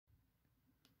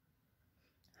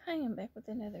Hi, I'm back with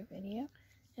another video,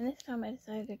 and this time I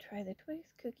decided to try the Twix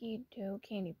cookie dough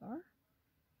candy bar.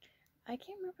 I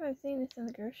can't remember if I've seen this in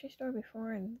the grocery store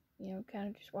before and, kind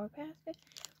of just walked past it,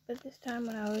 but this time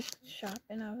when I was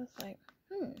shopping, I was like,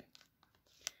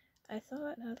 I saw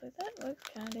it and I was like, that looks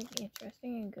kind of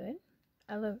interesting and good.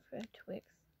 I love Twix.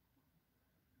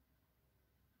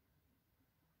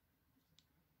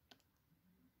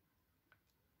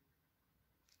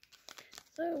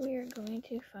 So we are going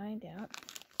to find out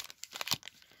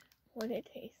what it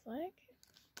tastes like.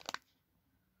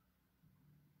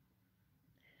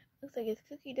 Looks like it's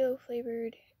cookie dough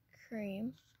flavored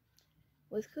cream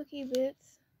with cookie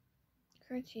bits,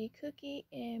 crunchy cookie,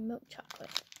 and milk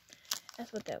chocolate.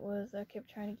 That's what that was. I kept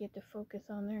trying to get the focus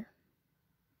on there.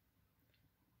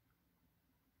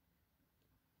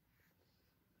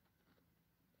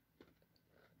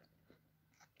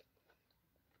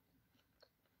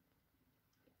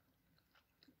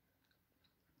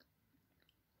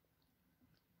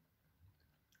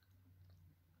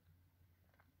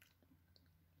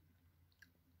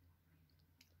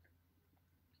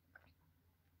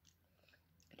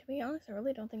 To be honest, I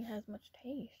really don't think it has much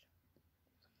taste.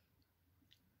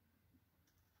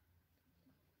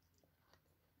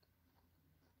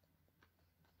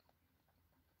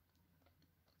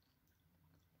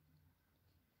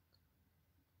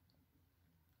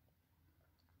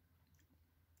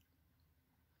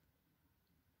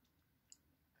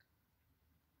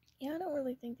 Yeah, I don't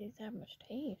really think these have much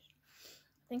taste.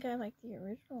 I think I like the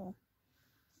original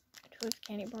Twix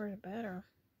candy bars better.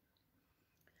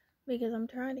 Because I'm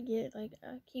trying to get, I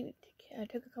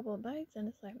took a couple of bites and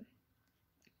it's like,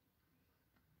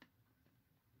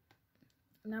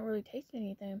 I'm not really tasting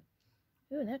anything.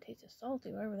 Ooh, and that tasted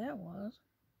salty, whatever that was.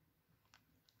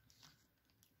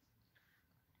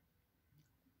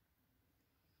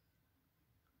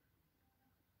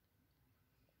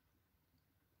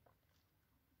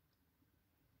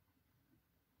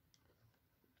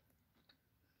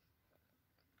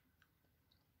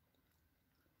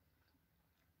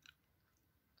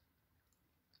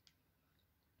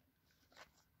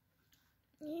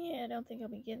 Yeah, I don't think I'll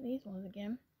be getting these ones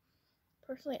again.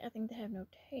 Personally, I think they have no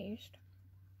taste.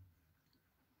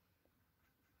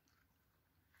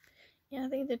 Yeah, I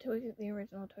think the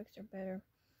original Twix are better.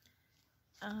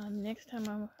 Next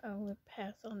time I will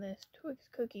pass on this Twix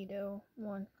cookie dough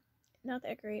one. Not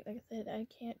that great. Like I said, I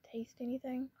can't taste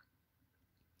anything.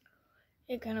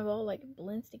 It kind of all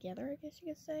blends together, I guess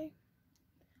you could say.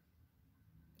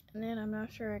 And then I'm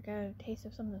not sure I got a taste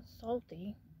of something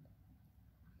salty.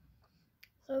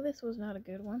 So this was not a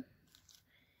good one.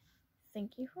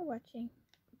 Thank you for watching.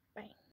 Bye.